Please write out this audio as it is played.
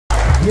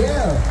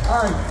Yeah,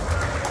 all right.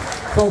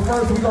 So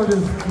first, we're gonna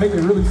just make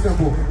it really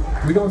simple.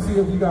 We're gonna see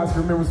if you guys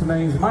can remember some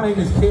names. My name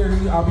is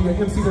Kerry. I'll be your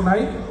MC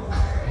tonight.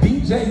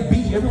 DJ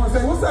B. Everyone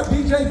say, what's up,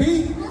 DJ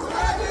B?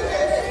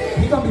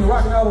 He's gonna be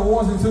rocking out on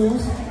ones and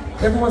twos.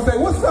 Everyone say,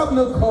 what's up,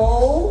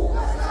 Nicole?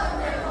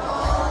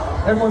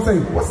 Everyone say,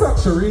 what's up,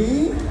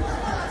 Sheree?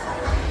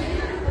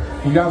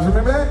 You guys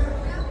remember that?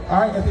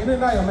 All right, at the end of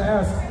the night, I'm gonna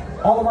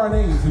ask all of our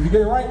names. If you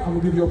get it right, I'm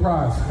gonna give you a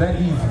prize. That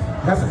easy.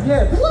 That's it.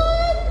 Yeah, what?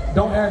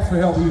 Don't ask for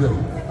help either.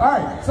 All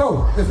right,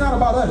 so it's not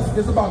about us.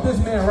 It's about this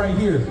man right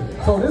here.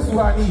 So this is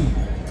what I need.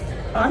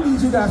 I need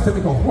you guys to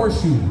make a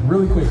horseshoe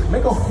really quick.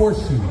 Make a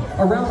horseshoe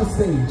around the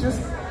stage. Just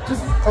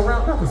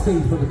around, not the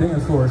stage, but the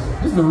dance floor.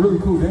 This is a really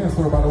cool dance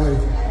floor, by the way.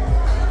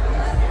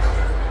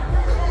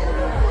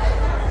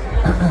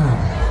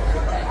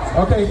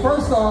 Okay,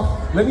 first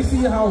off, let me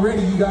see how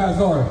ready you guys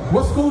are.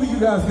 What school do you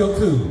guys go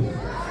to?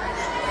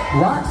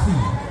 Roxy?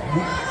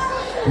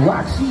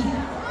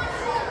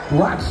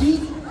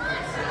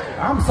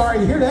 I'm sorry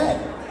to hear that.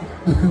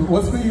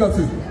 What school you go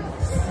to?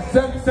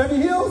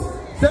 Seven Hills?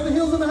 Seven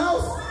Hills in the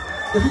house?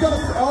 If you go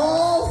to,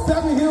 oh,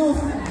 Seven Hills.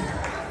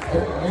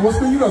 What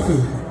school you go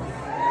to?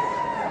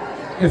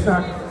 It's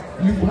not,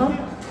 you, huh?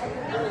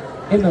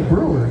 In the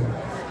brewery.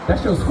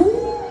 That's your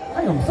school?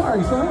 I am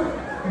sorry, son.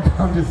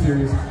 I'm just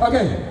serious.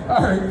 Okay,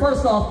 all right,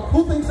 first off,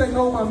 who thinks they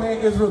know my man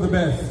Israel the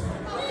best?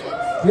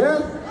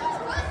 Yeah?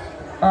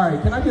 All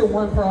right, can I get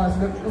one prize?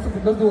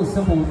 Let's do a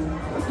simple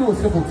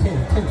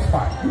 10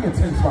 spot. Give me a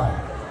 10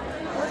 spot.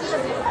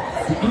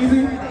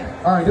 Easy?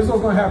 All right, this is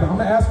what's gonna happen. I'm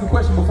gonna ask a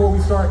question before we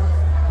start.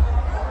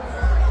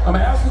 I'm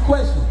gonna ask a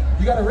question.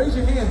 You gotta raise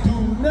your hand. Do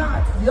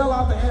not yell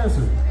out the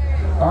answer.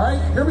 All right,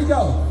 here we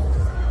go.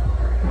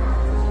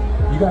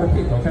 You gotta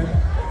pick, okay?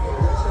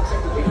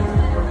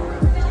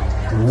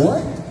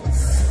 What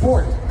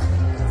sport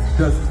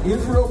does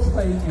Israel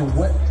play and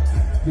what?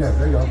 Yeah,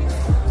 there you go.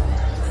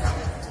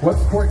 What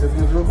sport does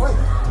Israel play?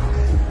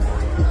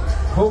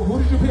 Who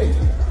did you pick?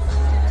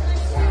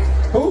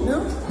 Who?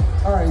 Him?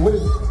 All right,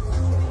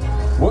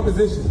 what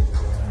position?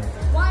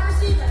 Wide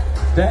receiver.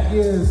 That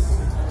is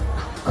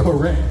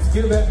correct.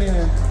 Give that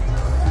man.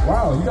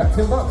 Wow, you got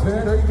 $10,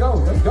 man. There you go.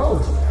 Let's go.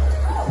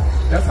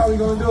 That's how we're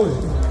gonna do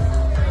it.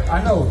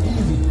 I know,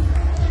 easy.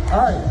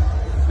 All right.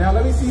 Now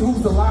let me see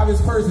who's the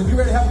livest person. If you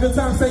ready to have a good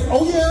time, say,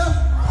 oh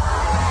yeah.